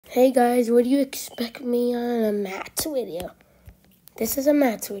Hey guys, what do you expect me on a maths video? This is a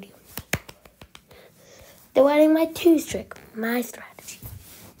maths video. Dividing by 2's trick, my strategy.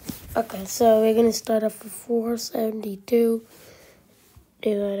 Okay, so we're going to start off with 472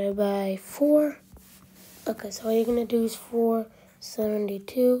 divided by 4. Okay, so what you're going to do is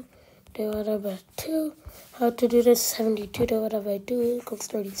 472 divided by 2. How to do this? 72 divided by 2 equals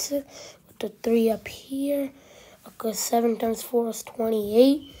 36. Put the 3 up here. Okay, 7 times 4 is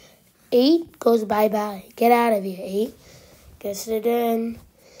 28. 8 goes bye-bye. Get out of here, 8. Okay,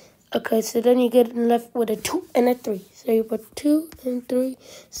 so then you get left with a 2 and a 3. So you put 2 and 3.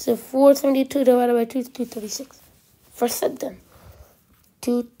 So 472 divided by 2 is 236. First set then.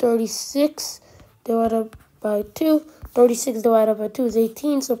 236 divided by 2. 36 divided by 2 is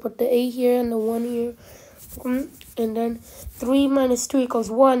 18. So put the 8 here and the 1 here. And then 3 minus 2 equals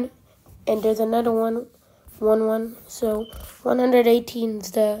 1. And there's another 1. 1. So 118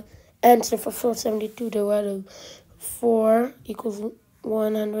 is the answer for 472 divided by 4 equals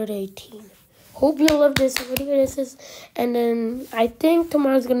 118. Hope you love this video. And then I think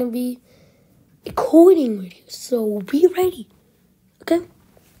tomorrow's going to be a coding video. So be ready. Okay?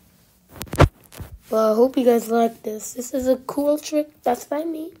 Well, I hope you guys like this. This is a cool trick. That's by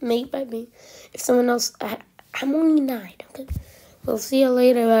me. Made by me. If someone else... I'm only 9. Okay? We'll see you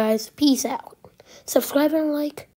later, guys. Peace out. Subscribe and like.